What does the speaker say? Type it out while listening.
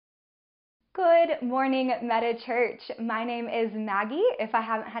Good morning, Meta Church. My name is Maggie. If I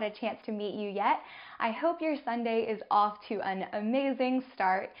haven't had a chance to meet you yet, I hope your Sunday is off to an amazing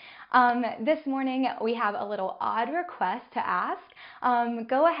start. This morning, we have a little odd request to ask.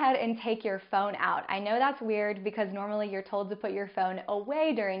 Go ahead and take your phone out. I know that's weird because normally you're told to put your phone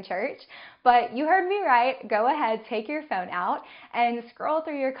away during church, but you heard me right. Go ahead, take your phone out and scroll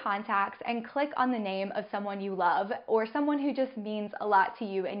through your contacts and click on the name of someone you love or someone who just means a lot to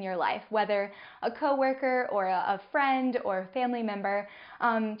you in your life, whether a coworker or a friend or a family member,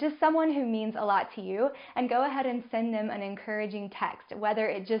 just someone who means a lot to you, and go ahead and send them an encouraging text, whether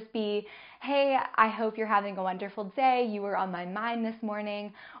it just be, hey, I hope you're having a wonderful day, you were on my mind this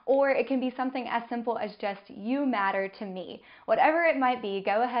morning, or it can be something as simple as just, you matter to me. Whatever it might be,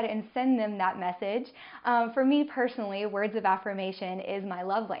 go ahead and send them that message. For me personally, words of affirmation is my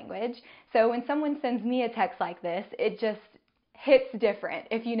love language, so when someone sends me a text like this, it just hits different,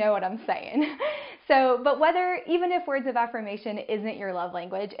 if you know what I'm saying. But even if words of affirmation isn't your love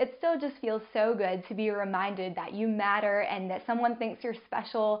language, it still just feels so good to be reminded that you matter and that someone thinks you're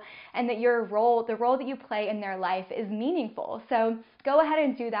special and that the role that you play in their life is meaningful. So go ahead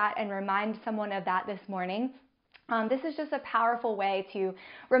and do that and remind someone of that this morning. This is just a powerful way to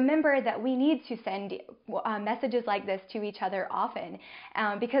remember that we need to send messages like this to each other often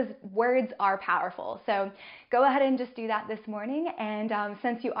because words are powerful. So go ahead and just do that this morning. And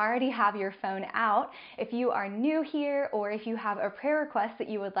since you already have your phone out, if you are new here or if you have a prayer request that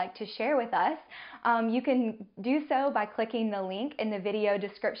you would like to share with us, you can do so by clicking the link in the video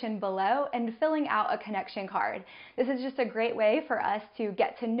description below and filling out a connection card. This is just a great way for us to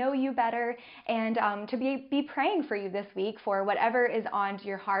get to know you better and to be praying for you this week for whatever is on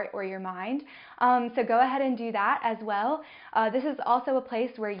your heart or your mind. So go ahead and do that as well. This is also a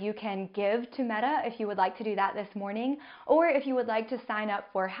place where you can give to Meta if you would like to do that this morning, or if you would like to sign up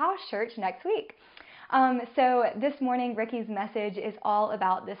for House Church next week. So this morning, Ricky's message is all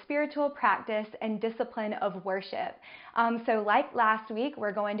about the spiritual practice and discipline of worship. So like last week,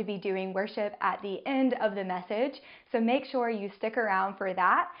 we're going to be doing worship at the end of the message. So make sure you stick around for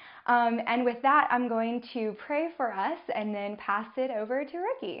that. And with that, I'm going to pray for us and then pass it over to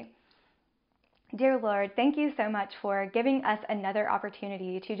Ricky. Dear Lord, thank you so much for giving us another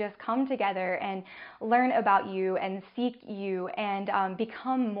opportunity to just come together and learn about you and seek you and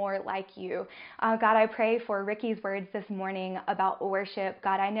become more like you. God, I pray for Ricky's words this morning about worship.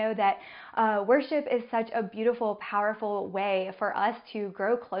 God, I know that worship is such a beautiful, powerful way for us to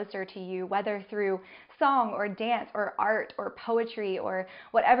grow closer to you, whether through song or dance or art or poetry or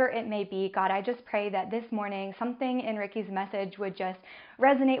whatever it may be. God, I just pray that this morning something in Ricky's message would just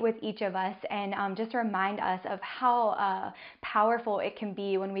resonate with each of us and just remind us of how powerful it can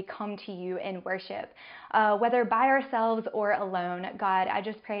be when we come to you in worship. Whether by ourselves or alone, God, I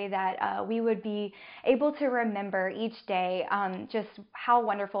just pray that we would be able to remember each day just how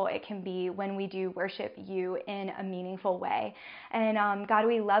wonderful it can be when we do worship you in a meaningful way. And God,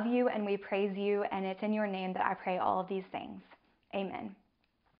 we love you and we praise you, and it's in your name that I pray all of these things. Amen.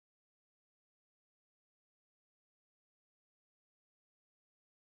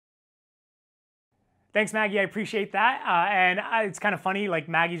 Thanks, Maggie. I appreciate that. It's kind of funny, like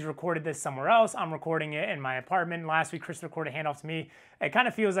Maggie's recorded this somewhere else. I'm recording it in my apartment. Last week, Chris recorded a handoff to me. It kind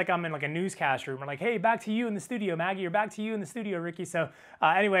of feels like I'm in like a newscast room. We're like, hey, back to you in the studio, Maggie, or back to you in the studio, Ricky. So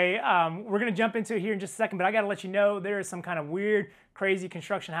anyway, we're going to jump into it here in just a second, but I got to let you know there is some kind of weird, crazy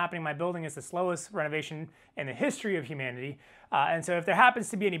construction happening in my building. It's the slowest renovation in the history of humanity. And so if there happens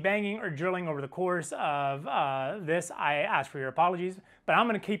to be any banging or drilling over the course of this, I ask for your apologies, but I'm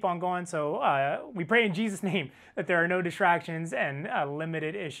going to keep on going. So we pray in Jesus' name that there are no distractions and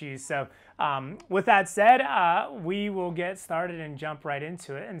limited issues. So with that said, we will get started and jump right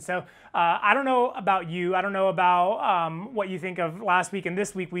into it. And so I don't know about you. I don't know about what you think of last week and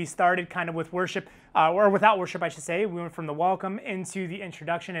this week. We started kind of with worship, or without worship, I should say. We went from the welcome into the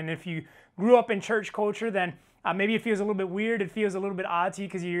introduction. And if you grew up in church culture, then maybe it feels a little bit weird. It feels a little bit odd to you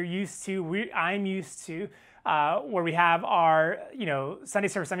because I'm used to where we have our, Sunday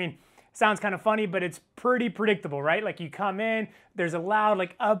service. I mean, sounds kind of funny, but it's pretty predictable, right? Like you come in, there's a loud,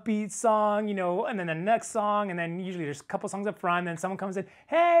 like upbeat song, and then the next song, and then usually there's a couple songs up front, and then someone comes in,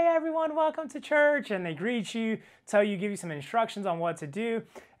 hey everyone, welcome to church, and they greet you, give you some instructions on what to do,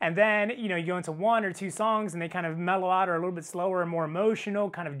 and then, you go into one or two songs, and they kind of mellow out or a little bit slower and more emotional,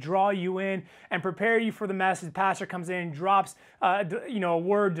 kind of draw you in and prepare you for the message. The pastor comes in, drops, a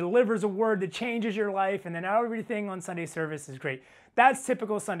word, delivers a word that changes your life, and then everything on Sunday service is great. That's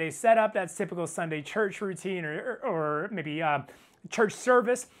typical Sunday setup. That's typical Sunday church routine or maybe church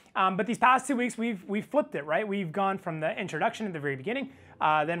service. But these past 2 weeks, we've flipped it, right? We've gone from the introduction at the very beginning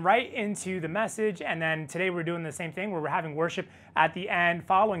then right into the message. And then today we're doing the same thing where we're having worship at the end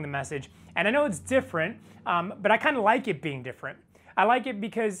following the message. And I know it's different, but I kind of like it being different. I like it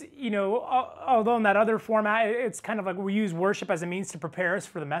because, although in that other format, it's kind of like we use worship as a means to prepare us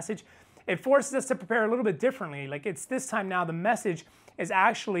for the message. It forces us to prepare a little bit differently. Like it's this time now, the message is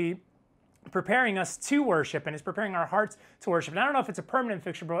actually preparing us to worship, and it's preparing our hearts to worship. And I don't know if it's a permanent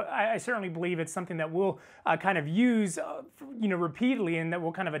fixture, but I certainly believe it's something that we'll kind of use, repeatedly, and that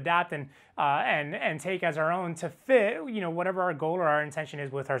we'll kind of adapt and take as our own to fit, whatever our goal or our intention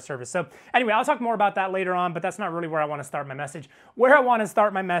is with our service. So anyway, I'll talk more about that later on, but that's not really where I want to start my message. Where I want to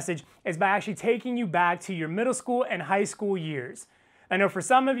start my message is by actually taking you back to your middle school and high school years. I know for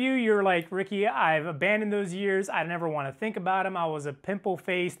some of you, you're like, Ricky, I've abandoned those years. I never want to think about them. I was a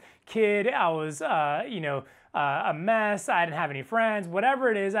pimple-faced kid. I was, a mess. I didn't have any friends.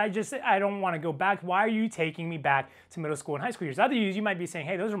 Whatever it is, I don't want to go back. Why are you taking me back to middle school and high school years? Other years, you might be saying,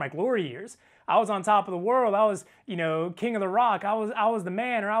 hey, those are my glory years. I was on top of the world. I was, king of the rock. I was the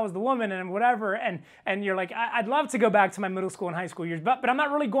man, or I was the woman, and whatever. And you're like, I'd love to go back to my middle school and high school years, but I'm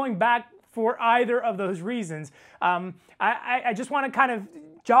not really going back for either of those reasons. I just want to kind of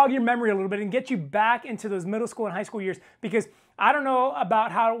jog your memory a little bit and get you back into those middle school and high school years, because I don't know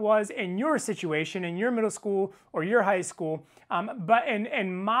about how it was in your situation, in your middle school or your high school, but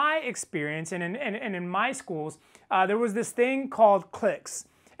in my experience and in my schools, there was this thing called cliques.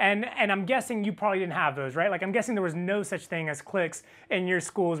 And I'm guessing you probably didn't have those, right? Like, I'm guessing there was no such thing as cliques in your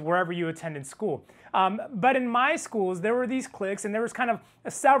schools, wherever you attended school. But in my schools, there were these cliques, and there was kind of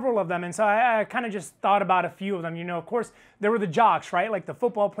several of them. And so I kind of just thought about a few of them. Of course, there were the jocks, right? Like the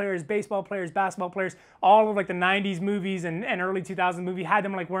football players, baseball players, basketball players, all of like the 90s movies and early 2000s movie had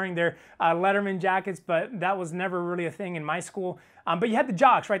them like wearing their Letterman jackets, but that was never really a thing in my school. But you had the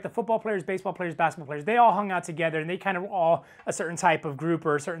jocks, right? The football players, baseball players, basketball players. They all hung out together, and they kind of were all a certain type of group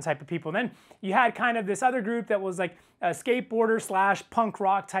or a certain type of people. And then you had kind of this other group that was like a skateboarder / punk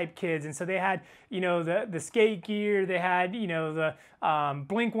rock type kids. And so they had, the skate gear. They had, the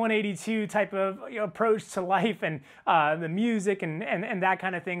Blink 182 type of approach to life, and the music and that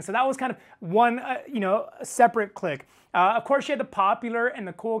kind of thing. So that was kind of one, separate clique. Of course, you had the popular and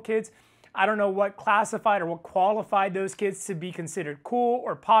the cool kids. I don't know what classified or what qualified those kids to be considered cool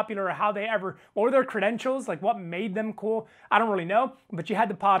or popular, or how they ever, or their credentials, like what made them cool. I don't really know, but you had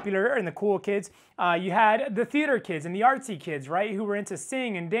the popular and the cool kids. You had the theater kids and the artsy kids, right, who were into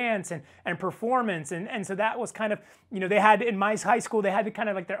sing and dance and performance. And so that was kind of, they had, in my high school, they had kind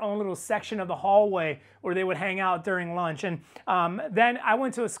of like their own little section of the hallway where they would hang out during lunch. And then I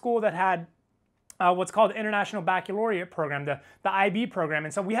went to a school that had what's called the International Baccalaureate Program, the IB program.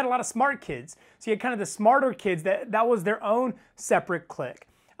 And so we had a lot of smart kids. So you had kind of the smarter kids that was their own separate clique.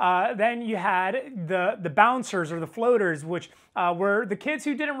 Then you had the bouncers or the floaters, which were the kids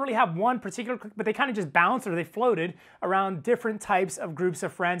who didn't really have one particular clique, but they kind of just bounced, or they floated around different types of groups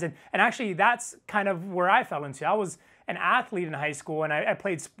of friends. And actually, that's kind of where I fell into. I was an athlete in high school, and I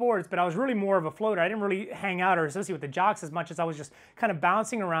played sports, but I was really more of a floater. I didn't really hang out or associate with the jocks as much as I was just kind of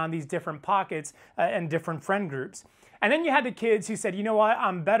bouncing around these different pockets and different friend groups. And then you had the kids who said, you know what,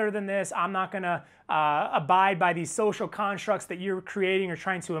 I'm better than this. I'm not going to abide by these social constructs that you're creating or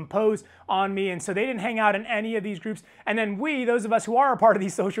trying to impose on me. And so they didn't hang out in any of these groups. And then we, those of us who are a part of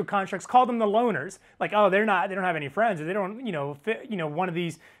these social constructs, call them the loners. Like, oh, they don't have any friends, or they don't, fit, one of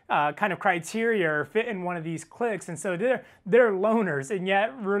these kind of criteria or fit in one of these cliques. And so they're loners. And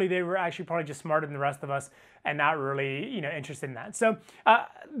yet, really, they were actually probably just smarter than the rest of us and not really, interested in that. So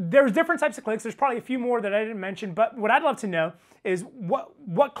there's different types of cliques. There's probably a few more that I didn't mention, but what I'd love to know is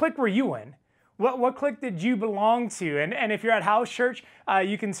what clique were you in? What clique did you belong to? And if you're at house church,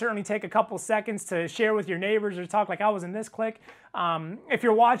 you can certainly take a couple seconds to share with your neighbors or talk like I was in this clique. If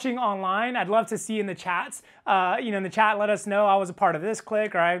you're watching online, I'd love to see in the chats, in the chat, let us know I was a part of this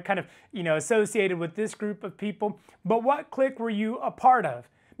clique, or I kind of, associated with this group of people. But what clique were you a part of?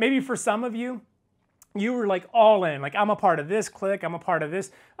 Maybe for some of you, you were like all in, like I'm a part of this clique, I'm a part of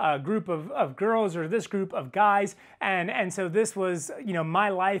this group of girls or this group of guys, and so this was my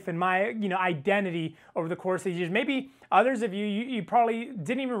life and my identity over the course of the years. Maybe others of you probably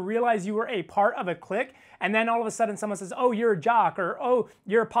didn't even realize you were a part of a clique, and then all of a sudden someone says, oh, you're a jock, or oh,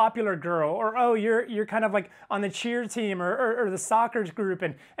 you're a popular girl, or oh, you're kind of like on the cheer team or the soccer group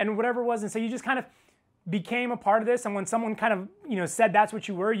and whatever it was. And so you just kind of became a part of this, and when someone kind of said that's what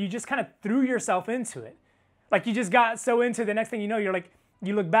you were, you just kind of threw yourself into it. Like you just got so into it, the next thing you know, you're like,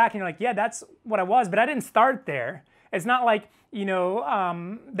 you look back and you're like, yeah, that's what I was, but I didn't start there. It's not like,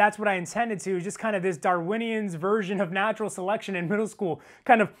 that's what I intended to. It's just kind of this Darwinian's version of natural selection in middle school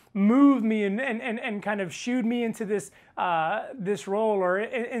kind of moved me and kind of shooed me into this, this role or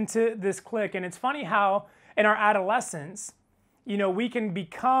into this clique. And it's funny how in our adolescence, we can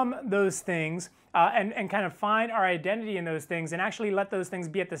become those things and kind of find our identity in those things and actually let those things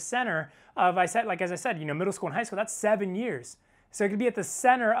be at the center of, as I said, middle school and high school, that's 7 years. So it could be at the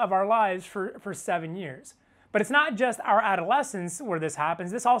center of our lives for 7 years. But it's not just our adolescence where this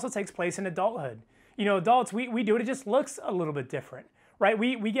happens. This also takes place in adulthood. Adults, we do it. It just looks a little bit different, right?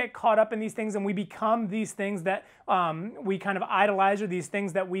 We get caught up in these things and we become these things that we kind of idolize, or these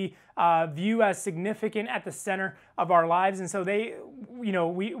things that we view as significant at the center of our lives. And so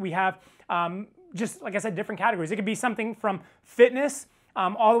we have, just like I said, different categories. It could be something from fitness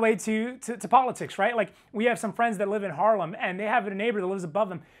all the way to politics, right? Like we have some friends that live in Harlem and they have a neighbor that lives above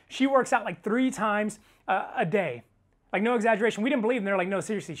them. She works out like 3 times a day. Like no exaggeration. We didn't believe them. They're like, no,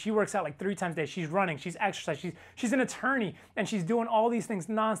 seriously, she works out like 3 times a day. She's running, she's exercising, she's an attorney, and she's doing all these things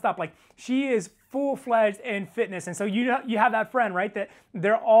nonstop. Like she is full-fledged in fitness. And so you have that friend, right, that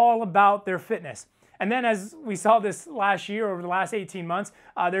they're all about their fitness. And then as we saw this last year, over the last 18 months,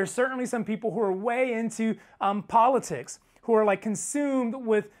 there's certainly some people who are way into politics, who are like consumed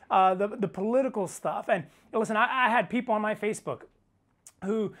with the political stuff. And listen, I had people on my Facebook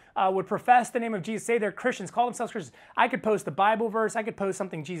who would profess the name of Jesus, say they're Christians, call themselves Christians. I could post a Bible verse, I could post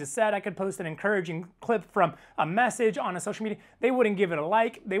something Jesus said, I could post an encouraging clip from a message on a social media. They wouldn't give it a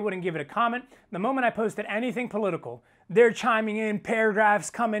like, they wouldn't give it a comment. The moment I posted anything political, they're chiming in,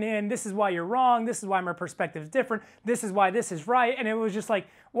 paragraphs coming in, this is why you're wrong, this is why my perspective is different, this is why this is right. And it was just like,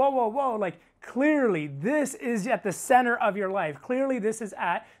 whoa, whoa, whoa, like clearly this is at the center of your life. Clearly this is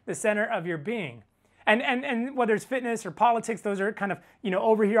at the center of your being. And whether it's fitness or politics, those are kind of,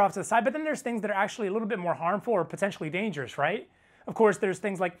 over here off to the side. But then there's things that are actually a little bit more harmful or potentially dangerous, right? Of course, there's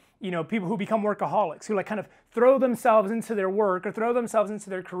things like, people who become workaholics, who like kind of throw themselves into their work or throw themselves into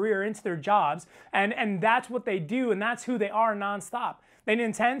their career, into their jobs. And that's what they do. And that's who they are nonstop. They didn't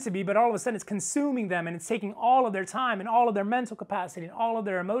intend to be, but all of a sudden it's consuming them and it's taking all of their time and all of their mental capacity and all of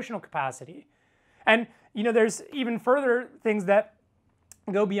their emotional capacity. And, there's even further things that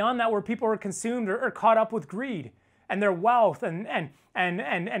go beyond that, where people are consumed or caught up with greed and their wealth and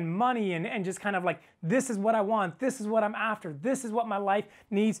money and just kind of like, this is what I want, this is what I'm after, this is what my life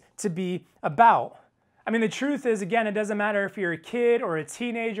needs to be about. I mean, the truth is, again, it doesn't matter if you're a kid or a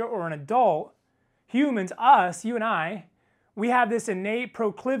teenager or an adult. Humans, us, you and I, we have this innate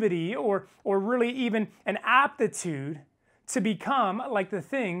proclivity or really even an aptitude to become like the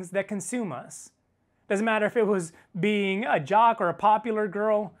things that consume us. Doesn't matter if it was being a jock or a popular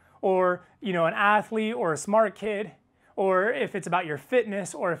girl or, an athlete or a smart kid, or if it's about your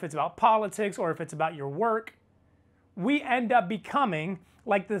fitness or if it's about politics or if it's about your work. We end up becoming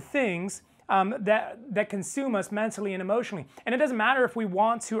like the things that consume us mentally and emotionally. And it doesn't matter if we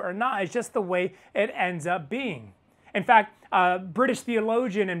want to or not. It's just the way it ends up being. In fact, British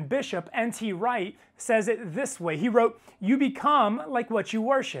theologian and bishop N.T. Wright says it this way. He wrote, "You become like what you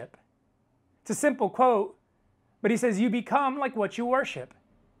worship." It's a simple quote, but he says, you become like what you worship.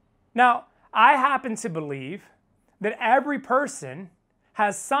 Now, I happen to believe that every person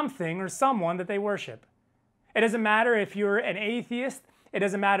has something or someone that they worship. It doesn't matter if you're an atheist. It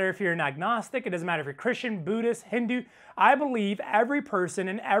doesn't matter if you're an agnostic. It doesn't matter if you're Christian, Buddhist, Hindu. I believe every person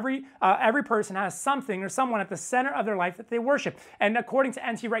and every person has something or someone at the center of their life that they worship. And according to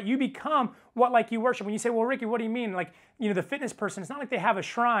N.T. Wright, you become what like you worship. When you say, well, Ricky, what do you mean? Like, the fitness person, it's not like they have a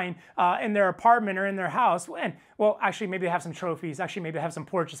shrine in their apartment or in their house. And, well, actually, maybe they have some trophies. Actually, maybe they have some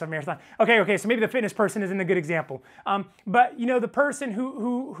portraits of marathon. Okay, so maybe the fitness person isn't a good example. But, the person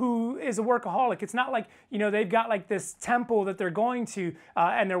who is a workaholic, it's not like, they've got like this temple that they're going to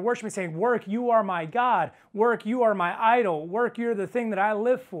and they're worshiping, saying, work, you are my God. Work, you are my idol. Work, you're the thing that I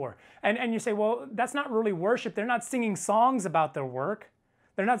live for. And you say, well, that's not really worship. They're not singing songs about their work.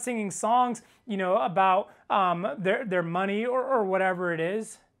 They're not singing songs, about their money or whatever it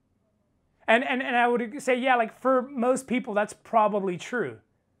is. And I would say, yeah, like for most people, that's probably true.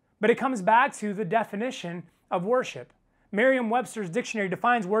 But it comes back to the definition of worship. Merriam-Webster's dictionary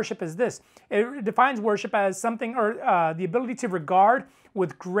defines worship as this. It defines worship as something or the ability to regard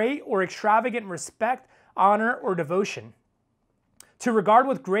with great or extravagant respect, honor, or devotion. To regard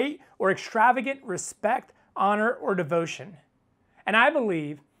with great or extravagant respect, honor, or devotion. And I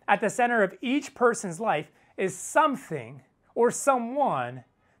believe at the center of each person's life is something or someone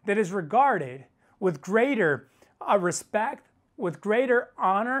that is regarded with greater respect, with greater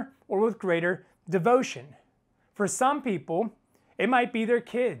honor, or with greater devotion. For some people, it might be their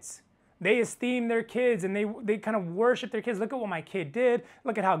kids, They esteem their kids and they kind of worship their kids. Look at what my kid did.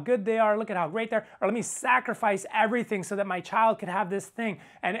 Look at how good they are. Look at how great they are. Or let me sacrifice everything so that my child could have this thing.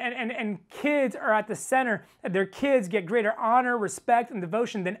 And kids are at the center. Their kids get greater honor, respect, and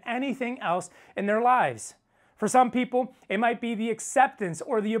devotion than anything else in their lives. For some people, it might be the acceptance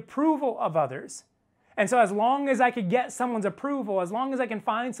or the approval of others. And so as long as I could get someone's approval, as long as I can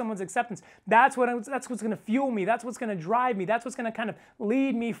find someone's acceptance, that's what's going to fuel me. That's what's going to drive me. That's what's going to kind of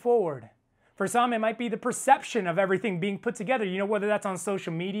lead me forward. For some, it might be the perception of everything being put together, whether that's on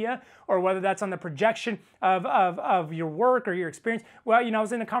social media or whether that's on the projection of your work or your experience. Well, I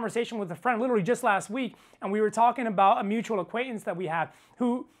was in a conversation with a friend literally just last week, and we were talking about a mutual acquaintance that we have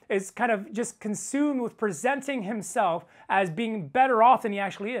who is kind of just consumed with presenting himself as being better off than he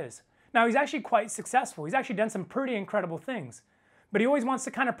actually is. Now, he's actually quite successful. He's actually done some pretty incredible things. But he always wants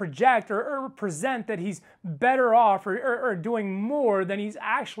to kind of project or present that he's better off or doing more than he's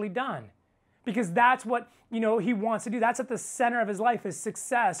actually done. Because that's what, he wants to do. That's at the center of his life, is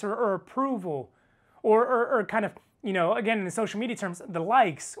success or approval or kind of, again, in the social media terms, the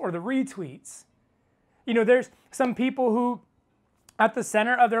likes or the retweets. There's some people who, at the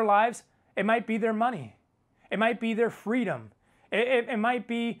center of their lives, it might be their money. It might be their freedom. It might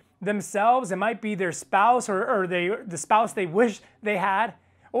be themselves. It might be their spouse or the spouse they wish they had.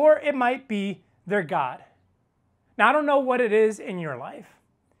 Or it might be their God. Now, I don't know what it is in your life.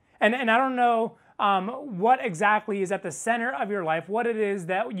 And I don't know what exactly is at the center of your life, what it is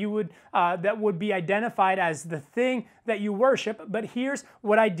that you would that would be identified as the thing that you worship. But here's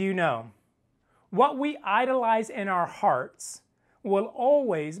what I do know. What we idolize in our hearts will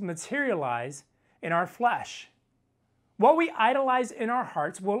always materialize in our flesh. What we idolize in our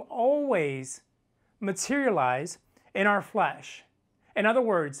hearts will always materialize in our flesh. In other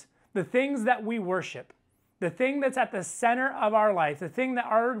words, the things that we worship, the thing that's at the center of our life, the thing that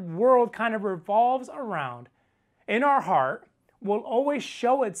our world kind of revolves around, in our heart will always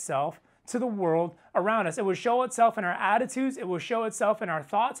show itself to the world around us. It will show itself in our attitudes. It will show itself in our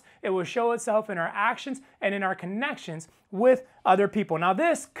thoughts. It will show itself in our actions and in our connections with other people. Now,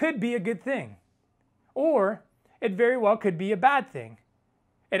 this could be a good thing, or it very well could be a bad thing.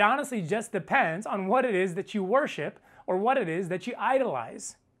 It honestly just depends on what it is that you worship or what it is that you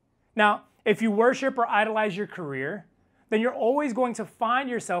idolize. Now, if you worship or idolize your career, then you're always going to find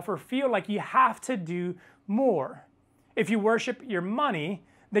yourself or feel like you have to do more. If you worship your money,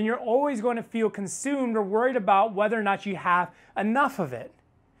 then you're always going to feel consumed or worried about whether or not you have enough of it.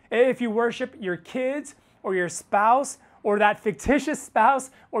 If you worship your kids or your spouse or that fictitious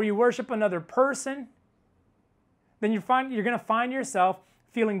spouse, or you worship another person, then you're going to find yourself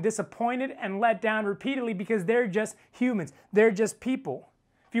feeling disappointed and let down repeatedly because they're just humans. They're just people.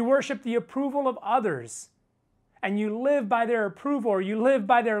 If you worship the approval of others and you live by their approval or you live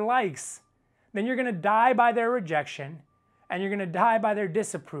by their likes, then you're going to die by their rejection and you're going to die by their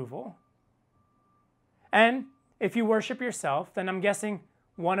disapproval. And if you worship yourself, then I'm guessing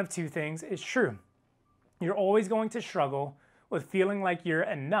one of two things is true. You're always going to struggle with feeling like you're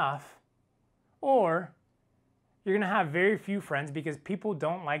enough, or you're going to have very few friends because people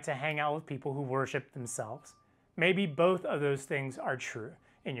don't like to hang out with people who worship themselves. Maybe both of those things are true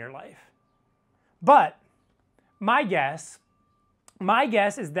in your life. But my guess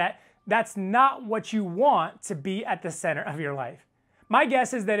is that that's not what you want to be at the center of your life. My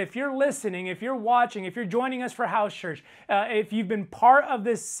guess is that if you're listening, if you're watching, if you're joining us for House Church, if you've been part of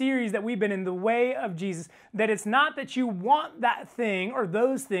this series that we've been in, The Way of Jesus, that it's not that you want that thing or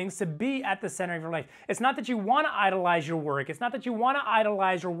those things to be at the center of your life. It's not that you want to idolize your work. It's not that you want to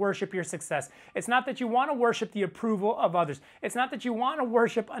idolize or worship your success. It's not that you want to worship the approval of others. It's not that you want to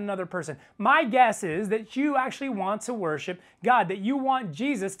worship another person. My guess is that you actually want to worship God, that you want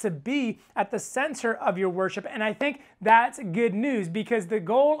Jesus to be at the center of your worship. And I think that's good news, because the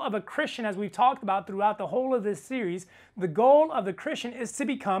goal of a Christian, as we've talked about throughout the whole of this series, the goal of the Christian is to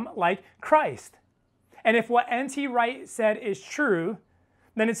become like Christ. And if what N.T. Wright said is true,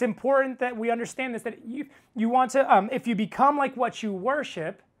 then it's important that we understand this, that you want to, if you become like what you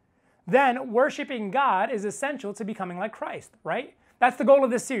worship, then worshiping God is essential to becoming like Christ, right? That's the goal of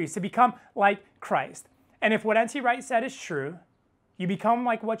this series, to become like Christ. And if what N.T. Wright said is true, you become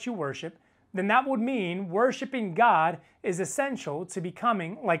like what you worship, then that would mean worshiping God is essential to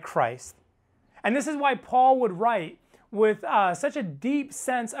becoming like Christ. And this is why Paul would write with such a deep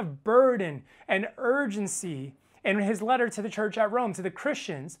sense of burden and urgency in his letter to the church at Rome, to the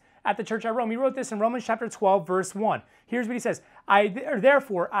Christians at the church at Rome. He wrote this in Romans chapter 12, verse 1. Here's what he says.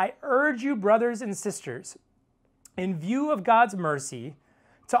 Therefore, I urge you, brothers and sisters, in view of God's mercy,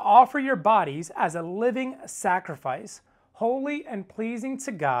 to offer your bodies as a living sacrifice, holy and pleasing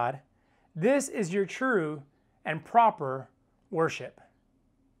to God. This is your true and proper worship.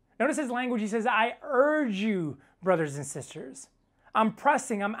 Notice his language. He says, I urge you, brothers and sisters. I'm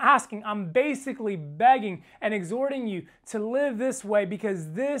pressing, I'm asking, I'm basically begging and exhorting you to live this way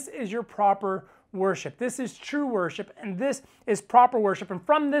because this is your proper worship. This is true worship, and this is proper worship. And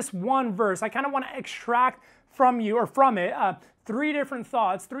from this one verse, I kind of want to extract from you, or from it, three different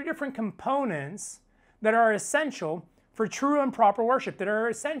thoughts, three different components that are essential for true and proper worship, that are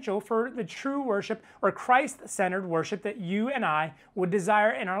essential for the true worship or Christ-centered worship that you and I would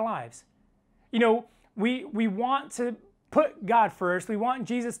desire in our lives. You know, we want to put God first. We want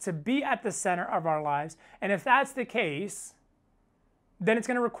Jesus to be at the center of our lives. And if that's the case, then it's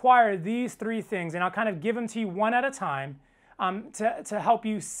going to require these three things. And I'll kind of give them to you one at a time to help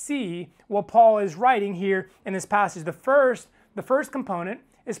you see what Paul is writing here in this passage. The first component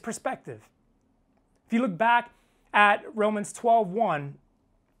is perspective. If you look back at Romans 12:1,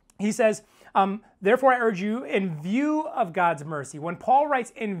 he says, therefore I urge you in view of God's mercy. When Paul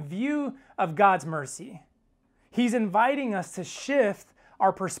writes in view of God's mercy, he's inviting us to shift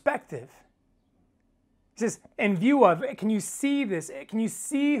our perspective. He says, in view of, can you see this? Can you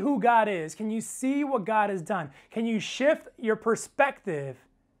see who God is? Can you see what God has done? Can you shift your perspective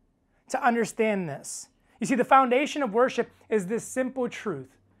to understand this? You see, the foundation of worship is this simple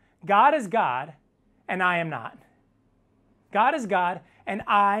truth. God is God, and I am not. God is God, and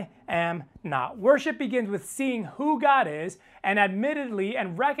I am not. Worship begins with seeing who God is and admittedly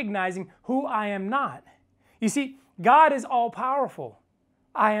and recognizing who I am not. You see, God is all-powerful.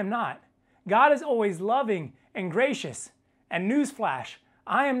 I am not. God is always loving and gracious. And newsflash,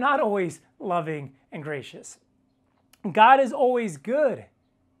 I am not always loving and gracious. God is always good.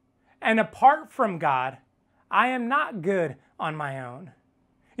 And apart from God, I am not good on my own.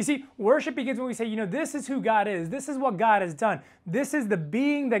 You see, worship begins when we say, this is who God is. This is what God has done. This is the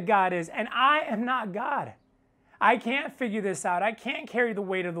being that God is, and I am not God. I can't figure this out. I can't carry the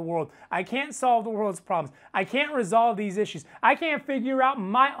weight of the world. I can't solve the world's problems. I can't resolve these issues. I can't figure out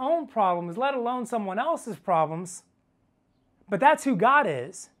my own problems, let alone someone else's problems. But that's who God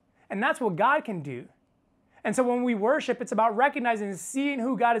is, and that's what God can do. And so when we worship, it's about recognizing and seeing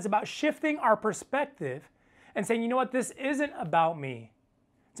who God is, about shifting our perspective and saying, you know what, this isn't about me.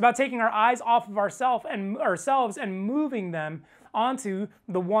 It's about taking our eyes off of ourselves and moving them onto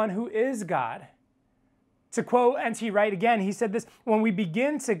the one who is God. To quote N.T. Wright again, he said this, when we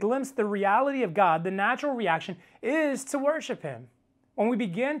begin to glimpse the reality of God, the natural reaction is to worship Him. When we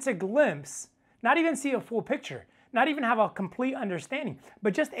begin to glimpse, not even see a full picture, not even have a complete understanding,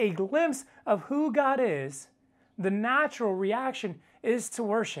 but just a glimpse of who God is, the natural reaction is to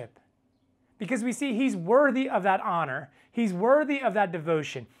worship. Because we see He's worthy of that honor. He's worthy of that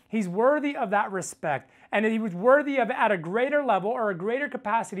devotion. He's worthy of that respect. And He was worthy of it at a greater level or a greater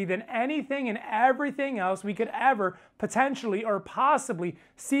capacity than anything and everything else we could ever potentially or possibly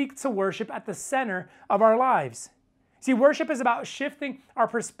seek to worship at the center of our lives. See, worship is about shifting our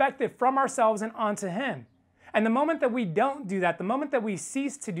perspective from ourselves and onto Him. And the moment that we don't do that, the moment that we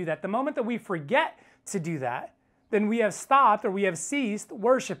cease to do that, the moment that we forget to do that, then we have stopped or we have ceased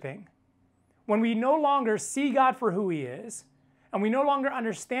worshiping. When we no longer see God for who He is, and we no longer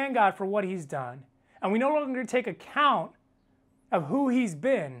understand God for what He's done, and we no longer take account of who He's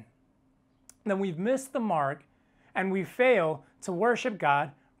been, then we've missed the mark and we fail to worship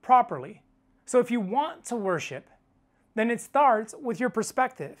God properly. So if you want to worship, then it starts with your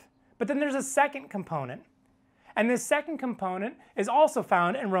perspective. But then there's a second component. And this second component is also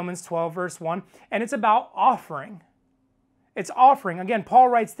found in Romans 12, verse 1, and it's about offering. It's offering. Again, Paul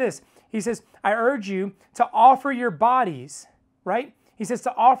writes this. He says, I urge you to offer your bodies, right? He says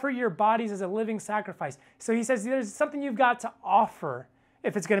to offer your bodies as a living sacrifice. So he says there's something you've got to offer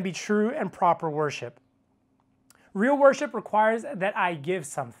if it's going to be true and proper worship. Real worship requires that I give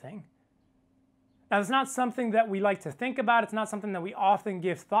something. Now, it's not something that we like to think about. It's not something that we often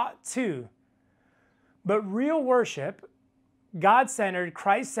give thought to. But real worship, God-centered,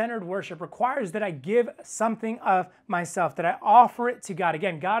 Christ-centered worship requires that I give something of myself, that I offer it to God.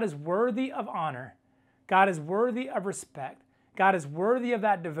 Again, God is worthy of honor. God is worthy of respect. God is worthy of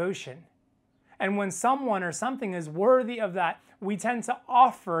that devotion. And when someone or something is worthy of that, we tend to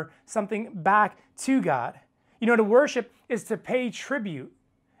offer something back to God. To worship is to pay tribute.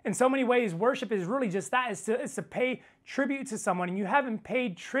 In so many ways, worship is really just that, it's to pay tribute to someone. And you haven't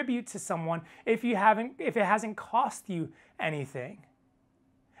paid tribute to someone if it hasn't cost you anything.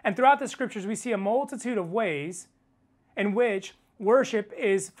 And throughout the scriptures, we see a multitude of ways in which worship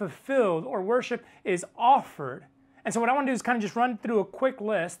is fulfilled or worship is offered. And so what I want to do is kind of just run through a quick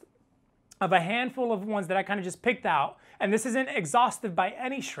list of a handful of ones that I kind of just picked out. And this isn't exhaustive by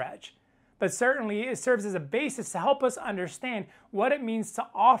any stretch. but certainly it serves as a basis to help us understand what it means to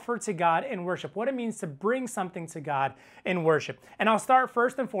offer to God in worship, what it means to bring something to God in worship. And I'll start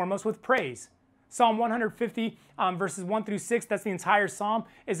first and foremost with praise. Psalm 150, verses 1 through 6, that's the entire psalm,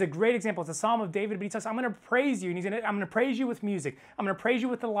 is a great example. It's a psalm of David, but he says, I'm going to praise you, and I'm going to praise you with music. I'm going to praise you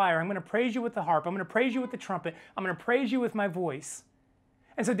with the lyre. I'm going to praise you with the harp. I'm going to praise you with the trumpet. I'm going to praise you with my voice.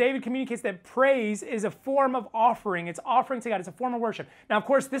 And so David communicates that praise is a form of offering. It's offering to God. It's a form of worship. Now, of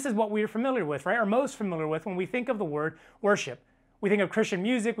course, this is what we're familiar with, right? Or most familiar with when we think of the word worship. We think of Christian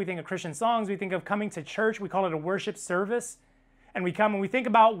music. We think of Christian songs. We think of coming to church. We call it a worship service. And we come and we think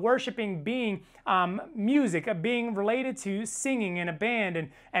about worshiping being music, being related to singing in a band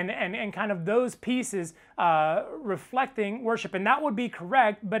and kind of those pieces reflecting worship. And that would be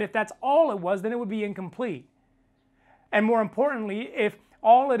correct, but if that's all it was, then it would be incomplete. And more importantly, if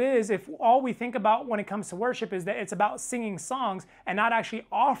all we think about when it comes to worship is that it's about singing songs and not actually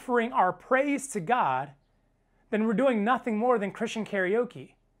offering our praise to God, then we're doing nothing more than Christian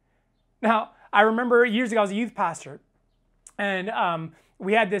karaoke. Now, I remember years ago, I was a youth pastor. And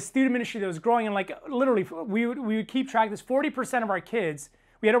we had this student ministry that was growing, and like literally, we would keep track of this. 40% of our kids,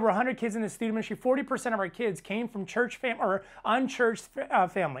 we had over 100 kids in the student ministry. 40% of our kids came from church or unchurched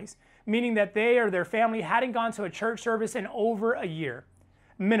families, meaning that they or their family hadn't gone to a church service in over a year,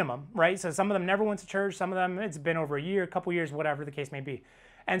 minimum, right? So some of them never went to church. Some of them it's been over a year, a couple years, whatever the case may be.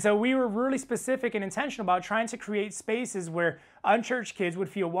 And so we were really specific and intentional about trying to create spaces where unchurched kids would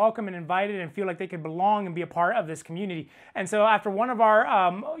feel welcome and invited and feel like they could belong and be a part of this community. And so after one of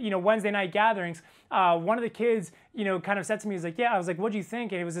our, Wednesday night gatherings, one of the kids, kind of said to me, he's like, yeah, I was like, what'd you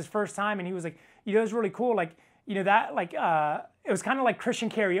think? And it was his first time. And he was like, it was really cool. Like, it was kind of like Christian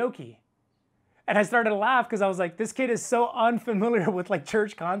karaoke. And I started to laugh because I was like, this kid is so unfamiliar with like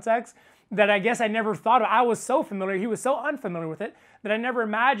church context that I guess I never thought of. I was so familiar, he was so unfamiliar with it that I never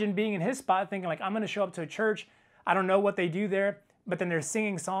imagined being in his spot thinking like, I'm going to show up to a church. I don't know what they do there, but then they're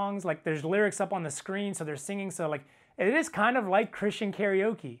singing songs. Like there's lyrics up on the screen, so they're singing. So like it is kind of like Christian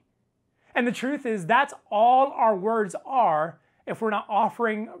karaoke. And the truth is that's all our words are if we're not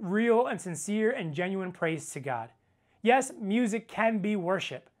offering real and sincere and genuine praise to God. Yes, music can be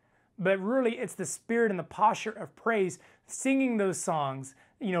worship, but really it's the spirit and the posture of praise, singing those songs,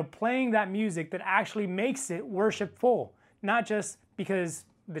 playing that music that actually makes it worshipful, not just because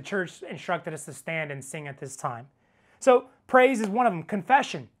the church instructed us to stand and sing at this time. So praise is one of them.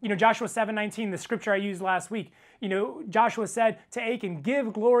 Confession. Joshua 7:19, the scripture I used last week. Joshua said to Achan,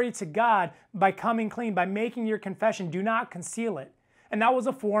 give glory to God by coming clean, by making your confession. Do not conceal it. And that was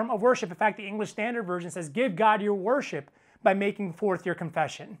a form of worship. In fact, the English Standard Version says, give God your worship by making forth your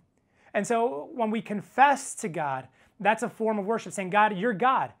confession. And so when we confess to God, that's a form of worship, saying, God, you're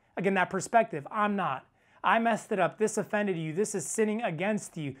God. Again, that perspective, I'm not. I messed it up. This offended you. This is sinning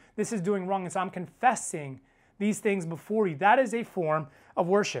against you. This is doing wrong. And so I'm confessing these things before you. That is a form of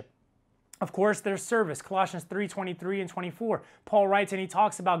worship. Of course, there's service. Colossians 3:23 and 24. Paul writes and he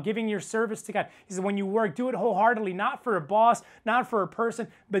talks about giving your service to God. He says, when you work, do it wholeheartedly, not for a boss, not for a person,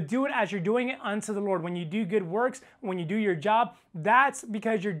 but do it as you're doing it unto the Lord. When you do good works, when you do your job, that's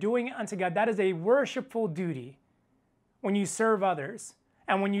because you're doing it unto God. That is a worshipful duty. When you serve others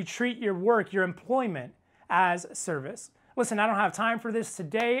and when you treat your work, your employment as service. Listen, I don't have time for this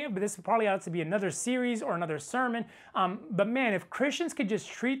today, but this probably ought to be another series or another sermon. But man, if Christians could just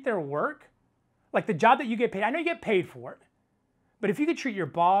treat their work like the job that you get paid, I know you get paid for it, but if you could treat your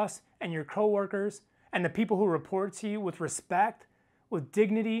boss and your coworkers and the people who report to you with respect, with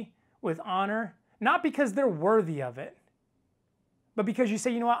dignity, with honor, not because they're worthy of it, but because you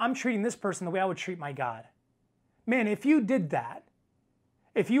say, you know what, I'm treating this person the way I would treat my God. Man, if you did that,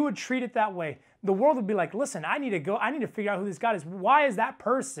 if you would treat it that way, the world would be like, listen, I need to figure out who this God is. Why is that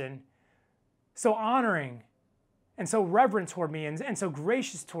person so honoring and so reverent toward me and so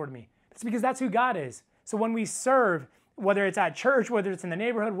gracious toward me? It's because that's who God is. So when we serve, whether it's at church, whether it's in the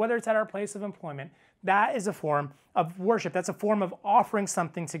neighborhood, whether it's at our place of employment, that is a form of worship. That's a form of offering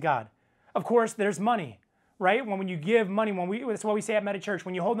something to God. Of course, there's money, right? When you give money, that's what we say at Meta Church,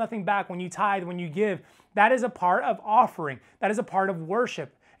 when you hold nothing back, when you tithe, when you give, that is a part of offering. That is a part of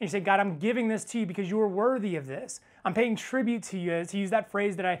worship. And you say, God, I'm giving this to you because you are worthy of this. I'm paying tribute to you. To use that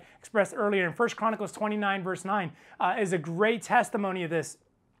phrase that I expressed earlier in 1 Chronicles 29, verse 9, is a great testimony of this.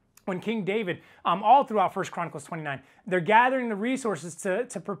 When King David, all throughout 1 Chronicles 29, they're gathering the resources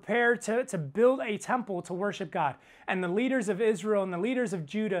to prepare to build a temple to worship God. And the leaders of Israel and the leaders of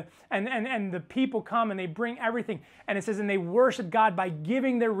Judah and the people come and they bring everything. And it says, and they worship God by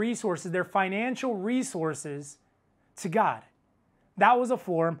giving their resources, their financial resources to God. That was a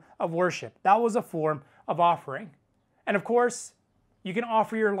form of worship. That was a form of offering. And of course, you can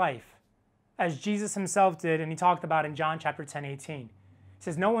offer your life. as Jesus himself did, and he talked about in John chapter 10, 18. He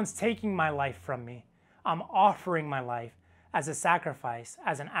says, no one's taking my life from me. I'm offering my life as a sacrifice,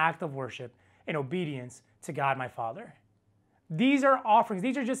 as an act of worship in obedience to God my Father. These are offerings.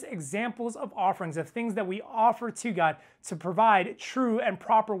 These are just examples of offerings, of things that we offer to God to provide true and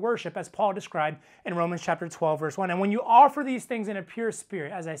proper worship, as Paul described in Romans chapter 12, verse 1. And when you offer these things in a pure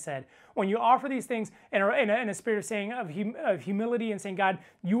spirit, as I said, when you offer these things in a spirit of saying of humility and saying, God,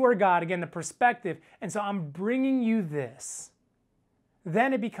 you are God, again, the perspective, and so I'm bringing you this,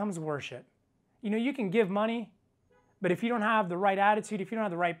 then it becomes worship. You know, you can give money, but if you don't have the right attitude, if you don't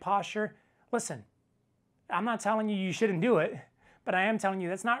have the right posture, listen, I'm not telling you you shouldn't do it, but I am telling you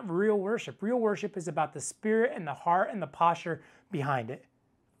that's not real worship. Real worship is about the spirit and the heart and the posture behind it.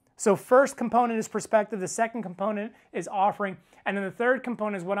 So first component is perspective, the second component is offering, and then the third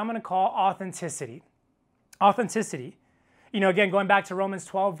component is what I'm going to call authenticity. Authenticity. You know, again, going back to Romans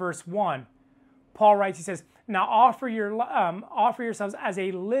 12, verse 1, Paul writes, he says, now offer yourselves as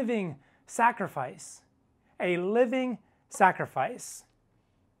a living sacrifice. A living sacrifice.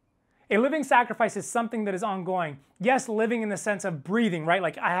 A living sacrifice is something that is ongoing. Yes, living in the sense of breathing, right?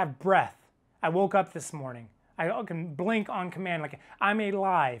 Like I have breath. I woke up this morning. I can blink on command. Like I'm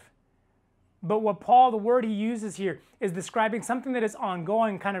alive. But what Paul, the word he uses here, is describing something that is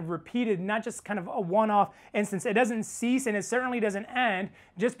ongoing, kind of repeated, not just kind of a one-off instance. It doesn't cease and it certainly doesn't end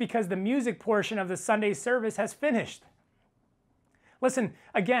just because the music portion of the Sunday service has finished. Listen,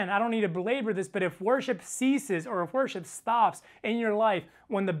 again, I don't need to belabor this, but if worship ceases or if worship stops in your life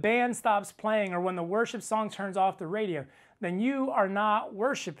when the band stops playing or when the worship song turns off the radio, then you are not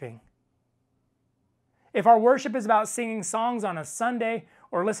worshiping. If our worship is about singing songs on a Sunday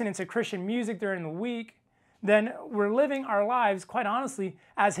or listening to Christian music during the week, then we're living our lives, quite honestly,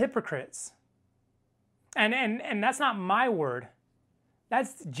 as hypocrites. And that's not my word.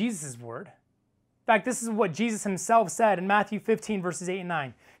 That's Jesus' word. In fact, this is what Jesus himself said in Matthew 15, verses 8 and 9.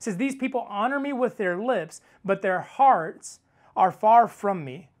 He says, these people honor me with their lips, but their hearts are far from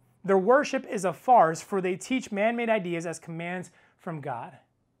me. Their worship is a farce, for they teach man-made ideas as commands from God.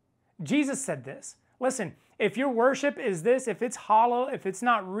 Jesus said this. Listen, if your worship is this, if it's hollow, if it's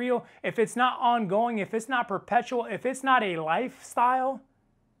not real, if it's not ongoing, if it's not perpetual, if it's not a lifestyle,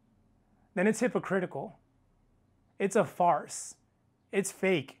 then it's hypocritical. It's a farce. It's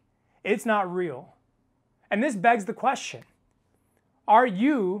fake. It's not real. And this begs the question,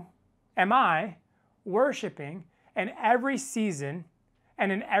 am I, worshiping in every season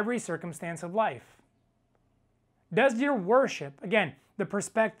and in every circumstance of life? Does your worship, again, the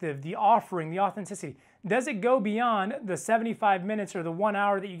perspective, the offering, the authenticity, does it go beyond the 75 minutes or the 1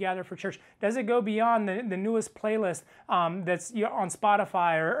 hour that you gather for church? Does it go beyond the newest playlist that's on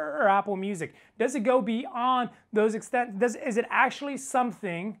Spotify or Apple Music? Does it go beyond those extent? Is it actually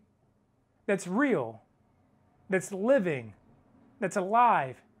something that's real, that's living, that's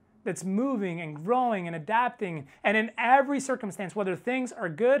alive, that's moving and growing and adapting, and in every circumstance, whether things are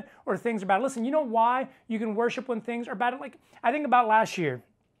good or things are bad? Listen, you know why you can worship when things are bad? Like, I think about last year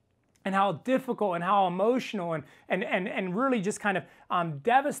and how difficult and how emotional and really just kind of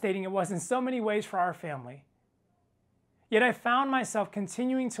devastating it was in so many ways for our family. Yet I found myself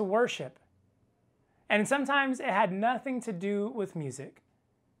continuing to worship. And sometimes it had nothing to do with music.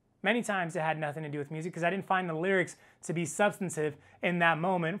 Many times it had nothing to do with music because I didn't find the lyrics to be substantive in that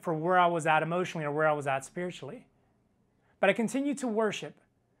moment for where I was at emotionally or where I was at spiritually. But I continued to worship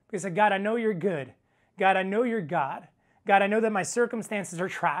because I said, God, I know you're good. God, I know you're God. God, I know that my circumstances are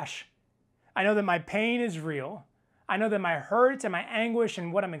trash. I know that my pain is real. I know that my hurt and my anguish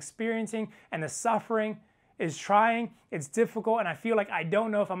and what I'm experiencing and the suffering is trying, it's difficult, and I feel like I don't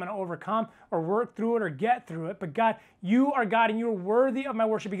know if I'm going to overcome or work through it or get through it. But God, you are God and you're worthy of my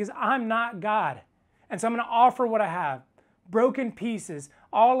worship because I'm not God. And so I'm going to offer what I have, broken pieces,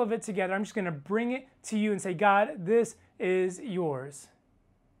 all of it together. I'm just going to bring it to you and say, God, this is yours.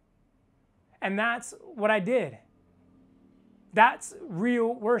 And that's what I did. That's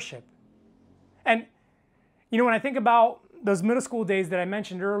real worship. And, you know, when I think about those middle school days that I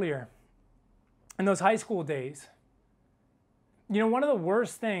mentioned earlier, and those high school days, you know, one of the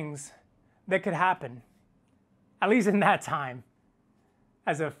worst things that could happen, at least in that time,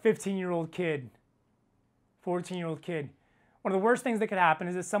 as a 15-year-old kid, 14-year-old kid, one of the worst things that could happen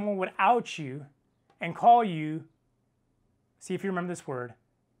is that someone would out you and call you, see if you remember this word,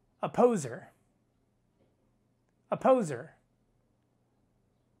 a poser. A poser.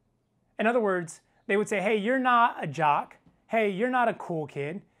 In other words, they would say, hey, you're not a jock. Hey, you're not a cool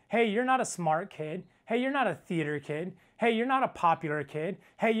kid. Hey, you're not a smart kid. Hey, you're not a theater kid. Hey, you're not a popular kid.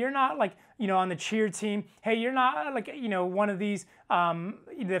 Hey, you're not like, on the cheer team. Hey, you're not like, one of these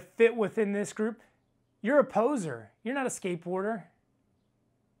that fit within this group. You're a poser. You're not a skateboarder.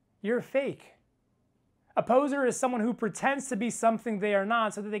 You're a fake. A poser is someone who pretends to be something they are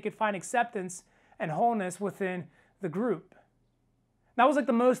not so that they could find acceptance and wholeness within the group. That was like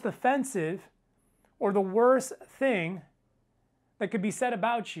the most offensive or the worst thing that could be said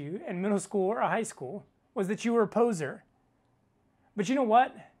about you in middle school or high school, was that you were a poser. But you know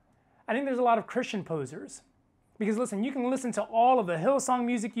what? I think there's a lot of Christian posers. Because listen, you can listen to all of the Hillsong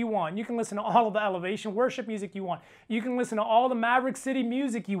music you want. You can listen to all of the Elevation worship music you want. You can listen to all the Maverick City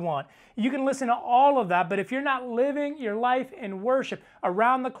music you want. You can listen to all of that, but if you're not living your life in worship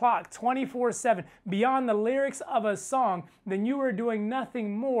around the clock, 24/7, beyond the lyrics of a song, then you are doing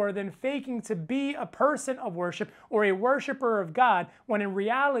nothing more than faking to be a person of worship or a worshiper of God, when in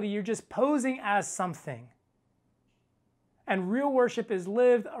reality you're just posing as something. And real worship is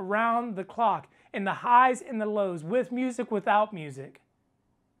lived around the clock, in the highs and the lows, with music, without music.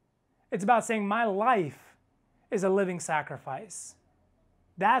 It's about saying my life is a living sacrifice.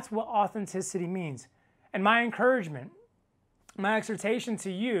 That's what authenticity means. And my encouragement, my exhortation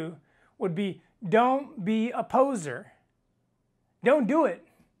to you would be, don't be a poser. Don't do it.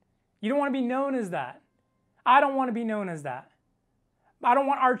 You don't want to be known as that. I don't want to be known as that. I don't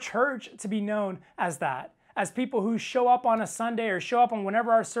want our church to be known as that. As people who show up on a Sunday or show up on whenever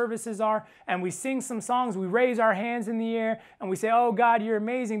our services are, and we sing some songs, we raise our hands in the air and we say, oh God, you're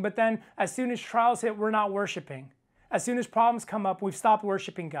amazing. But then as soon as trials hit, we're not worshiping. As soon as problems come up, we've stopped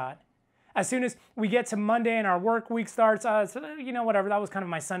worshiping God. As soon as we get to Monday and our work week starts, whatever, that was kind of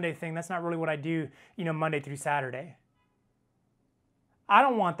my Sunday thing. That's not really what I do, Monday through Saturday. I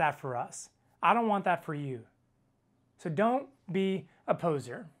don't want that for us. I don't want that for you. So don't be a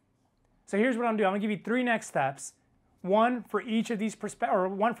poser. So here's what I'm doing. I'm gonna give you 3 next steps, one for each of these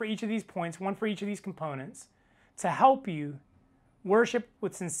points, one for each of these components, to help you worship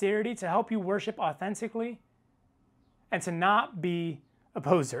with sincerity, to help you worship authentically, and to not be a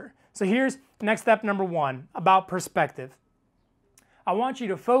poser. So here's next step number 1, about perspective. I want you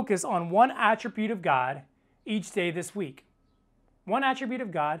to focus on one attribute of God each day this week. One attribute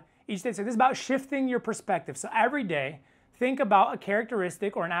of God each day. So this is about shifting your perspective. So every day, think about a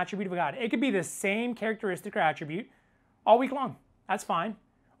characteristic or an attribute of God. It could be the same characteristic or attribute all week long. That's fine.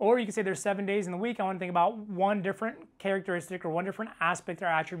 Or you could say there's 7 days in the week. I want to think about one different characteristic or one different aspect or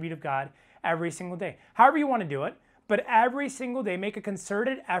attribute of God every single day. However you want to do it, but every single day make a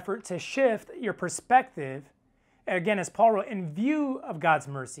concerted effort to shift your perspective, again, as Paul wrote, in view of God's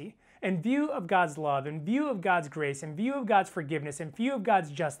mercy, in view of God's love, in view of God's grace, in view of God's forgiveness, in view of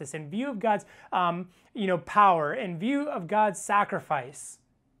God's justice, in view of God's power, in view of God's sacrifice.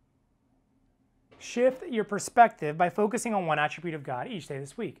 Shift your perspective by focusing on one attribute of God each day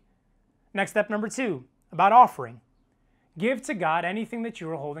this week. Next step number 2, about offering. Give to God anything that you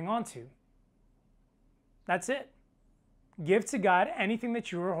are holding on to. That's it. Give to God anything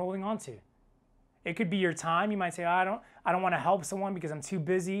that you are holding on to. It could be your time. You might say, I don't want to help someone because I'm too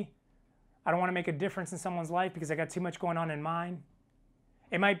busy. I don't want to make a difference in someone's life because I got too much going on in mine.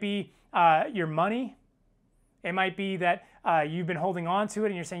 It might be your money. It might be that you've been holding on to it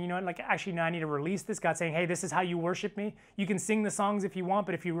and you're saying, actually, no, I need to release this. God's saying, hey, this is how you worship me. You can sing the songs if you want,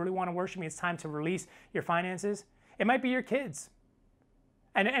 but if you really want to worship me, it's time to release your finances. It might be your kids.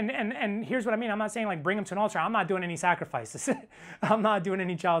 And here's what I mean. I'm not saying like bring them to an altar. I'm not doing any sacrifices. I'm not doing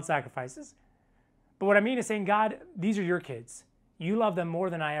any child sacrifices. But what I mean is saying, God, these are your kids. You love them more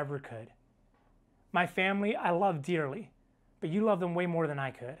than I ever could. My family, I love dearly, but you love them way more than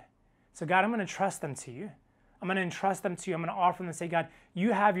I could. So God, I'm going to trust them to you. I'm going to entrust them to you. I'm going to offer them and say, God,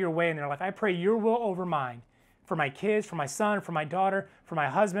 you have your way in their life. I pray your will over mine, for my kids, for my son, for my daughter, for my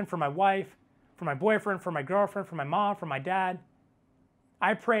husband, for my wife, for my boyfriend, for my girlfriend, for my mom, for my dad.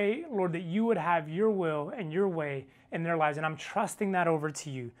 I pray, Lord, that you would have your will and your way in their lives, and I'm trusting that over to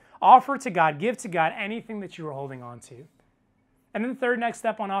you. Offer to God, give to God anything that you are holding on to. And then the third next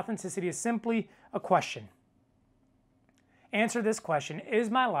step on authenticity is simply a question. Answer this question: is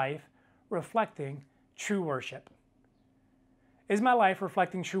my life reflecting true worship? Is my life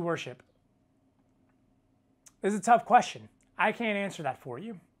reflecting true worship? This is a tough question. I can't answer that for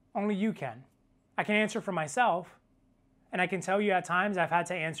you. Only you can. I can answer for myself, and I can tell you at times I've had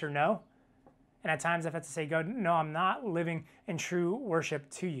to answer no, and at times I've had to say, God, no, I'm not living in true worship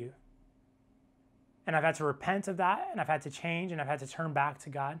to you. And I've had to repent of that, and I've had to change, and I've had to turn back to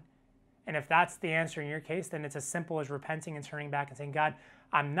God. And if that's the answer in your case, then it's as simple as repenting and turning back and saying, God,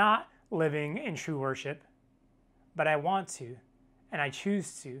 I'm not living in true worship, but I want to, and I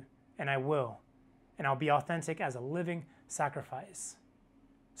choose to, and I will. and I'll be authentic as a living sacrifice.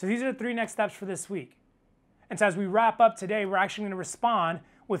 So these are the 3 next steps for this week. And so as we wrap up today, we're actually going to respond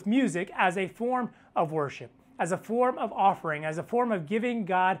with music as a form of worship, as a form of offering, as a form of giving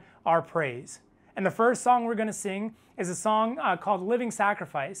God our praise. And the first song we're going to sing is a song called Living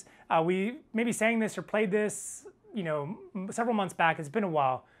Sacrifice. We maybe sang this or played this, several months back. It's been a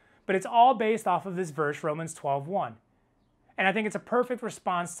while. But it's all based off of this verse, Romans 12:1. And I think it's a perfect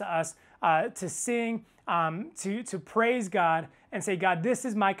response to us to sing, to praise God and say, God, this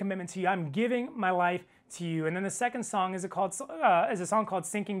is my commitment to you. I'm giving my life to you. And then the second song is a song called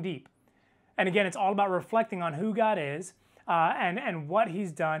Sinking Deep. And again, it's all about reflecting on who God is and what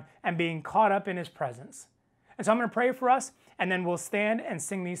he's done and being caught up in his presence. And so I'm going to pray for us, and then we'll stand and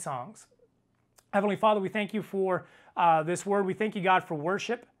sing these songs. Heavenly Father, we thank you for this word. We thank you, God, for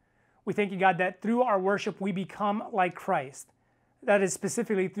worship. We thank you, God, that through our worship, we become like Christ. That is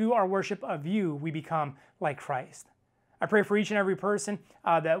specifically through our worship of you, we become like Christ. I pray for each and every person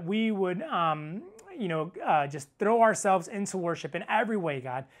that we would, just throw ourselves into worship in every way,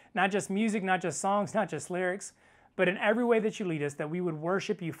 God. Not just music, not just songs, not just lyrics, but in every way that you lead us, that we would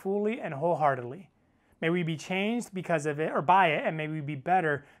worship you fully and wholeheartedly. May we be changed because of it, or by it, and may we be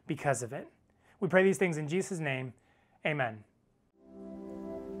better because of it. We pray these things in Jesus' name. Amen.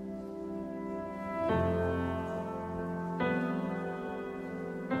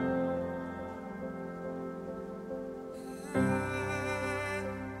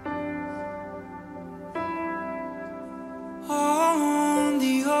 On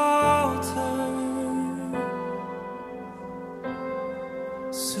the altar,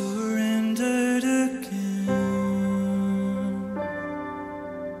 surrendered again.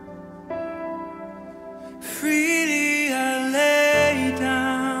 Freely I lay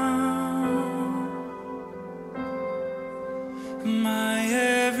down my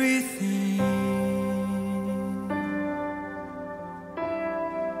everything,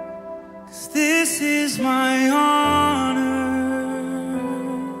 'cause this is my honor,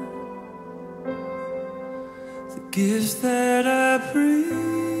 the gifts that I bring.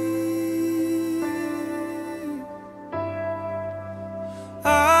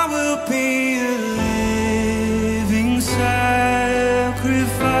 I will be a living sacrifice,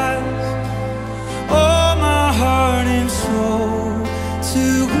 all my heart and soul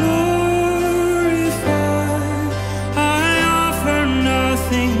to glorify. I offer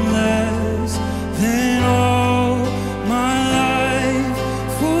nothing less than all my life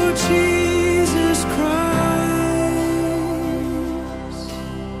for Jesus Christ.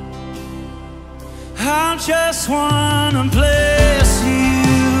 I just wanna bless you,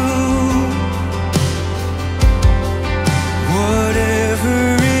 whatever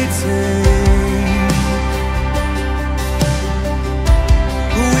it takes,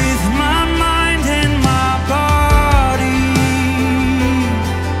 with my mind and my body,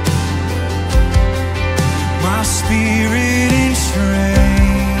 my spirit and strength.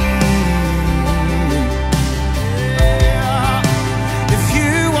 If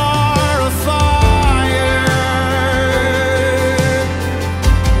you are a fire,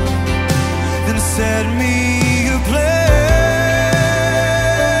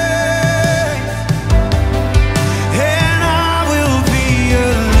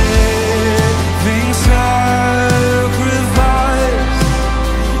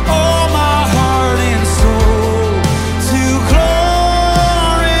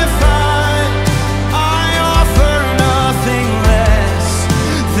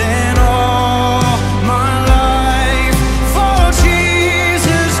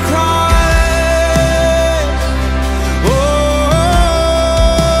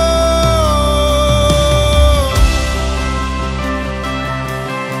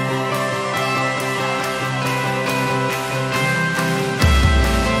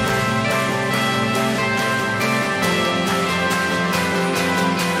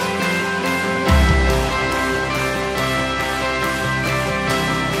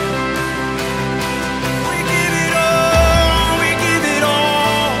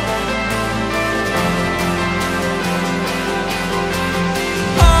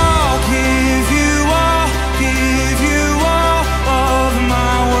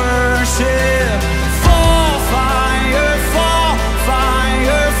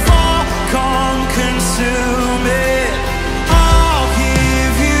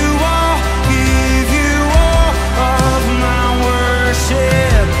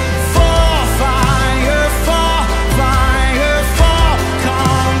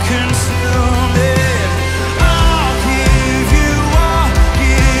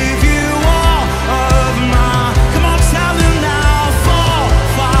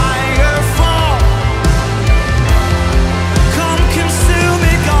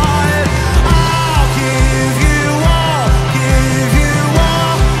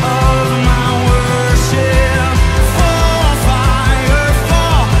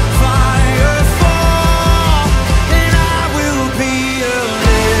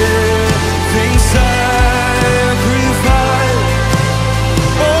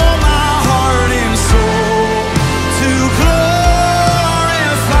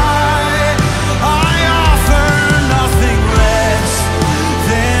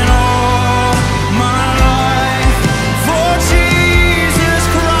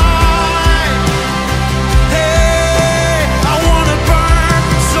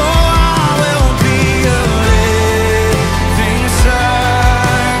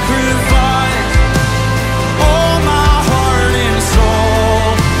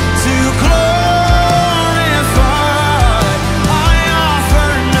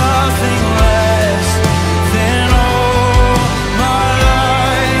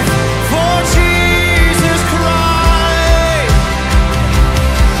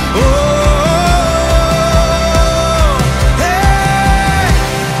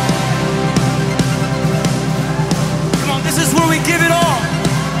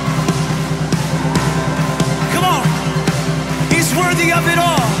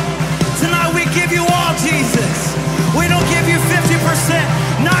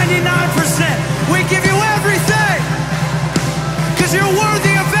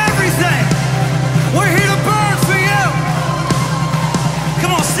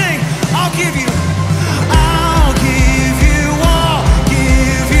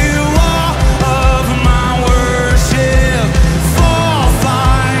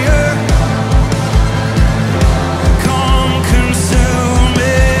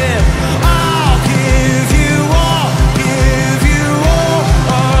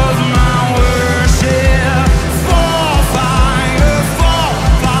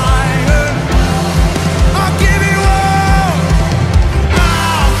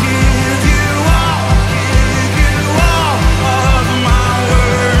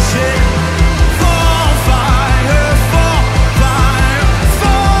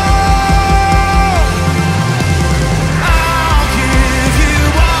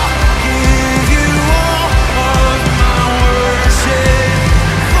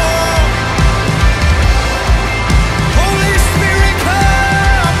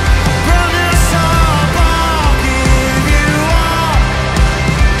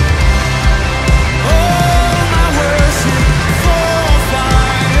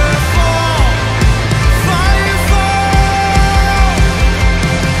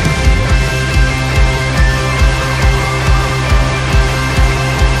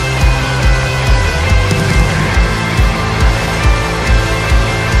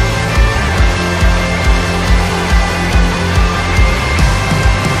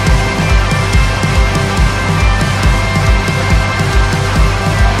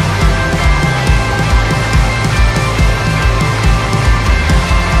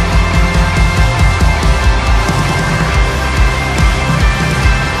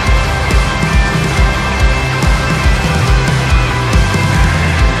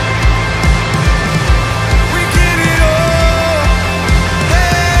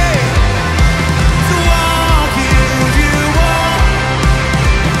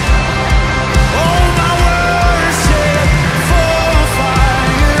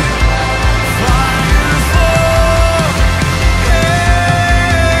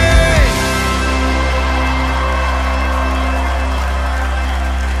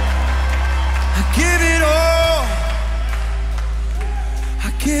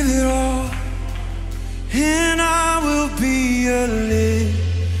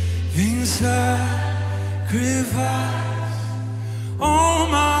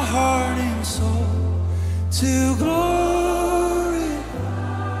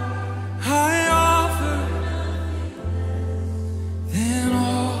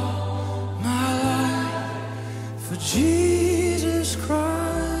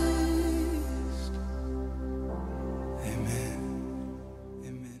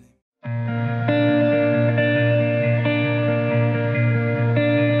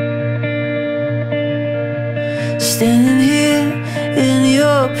 Standing here in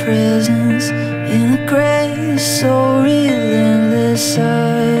your presence, in a grace so relentless, I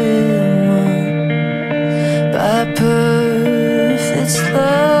am won by perfect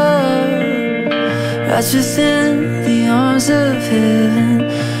love, right within the arms of heaven,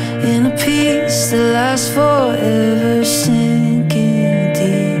 in a peace that lasts forever, sinking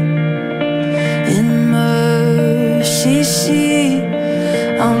deep in mercy. See,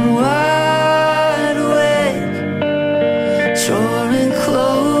 I'm wide awake, drawing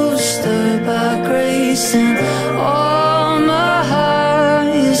closer by grace, and all my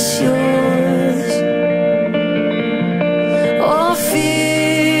heart is yours. All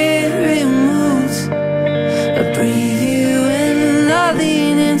fear removed, I breathe you in, I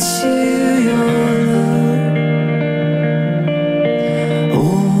lean into your love.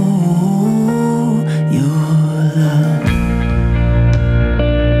 Oh, your love.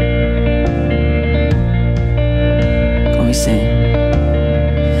 Let me sing.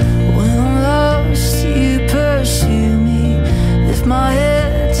 When I'm lost, you pursue me. Lift my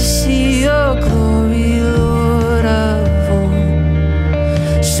head to see your glory, Lord of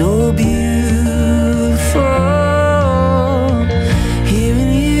all. So beautiful. Here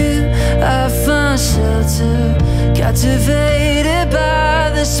in you, I find shelter, captivated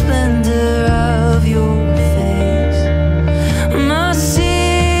by the splendor of your face. My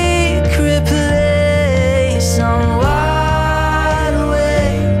secret place, I'm wide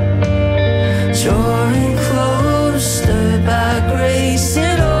awake, drawing closer by grace,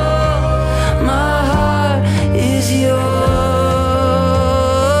 and all my heart is yours.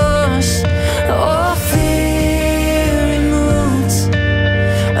 All fear removed,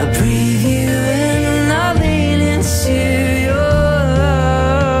 I breathe you in, I lean into your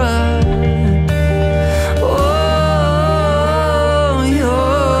love.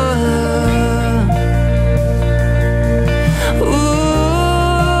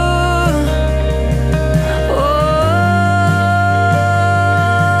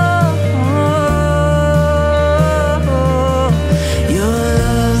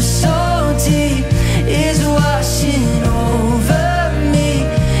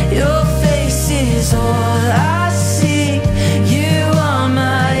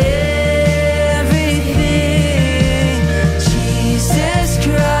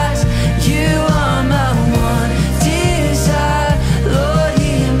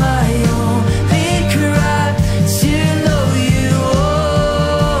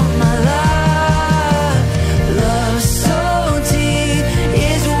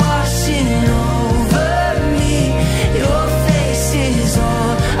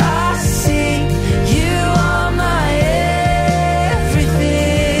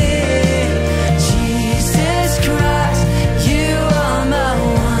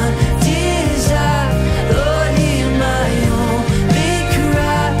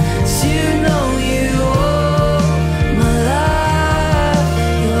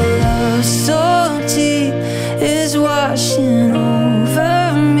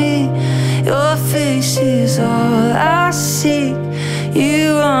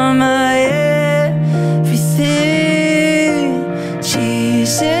 You are my everything.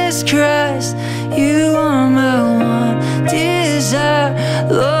 Jesus Christ, you are my one desire.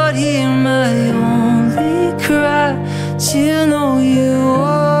 Lord, hear my only cry, to know you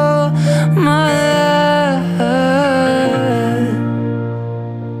all my life.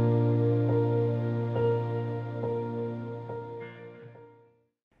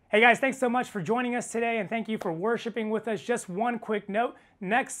 Hey guys, thanks so much for joining us today, and thank you for worshiping with us. Just one quick note,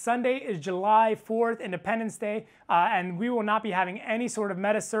 next Sunday is July 4th, Independence Day, and we will not be having any sort of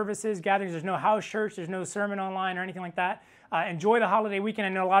meta services, gatherings. There's no house church, there's no sermon online or anything like that. Enjoy the holiday weekend. I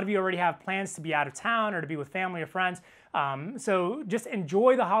know a lot of you already have plans to be out of town or to be with family or friends. So just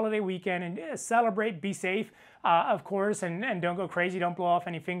enjoy the holiday weekend and celebrate, be safe, of course, and don't go crazy. Don't blow off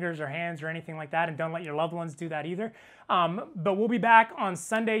any fingers or hands or anything like that, and don't let your loved ones do that either. But we'll be back on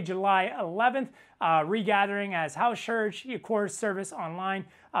Sunday, July 11th, regathering as house church, of course, service online.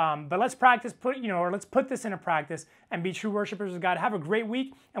 But let's practice, let's put this into practice and be true worshipers of God. Have a great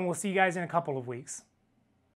week, and we'll see you guys in a couple of weeks.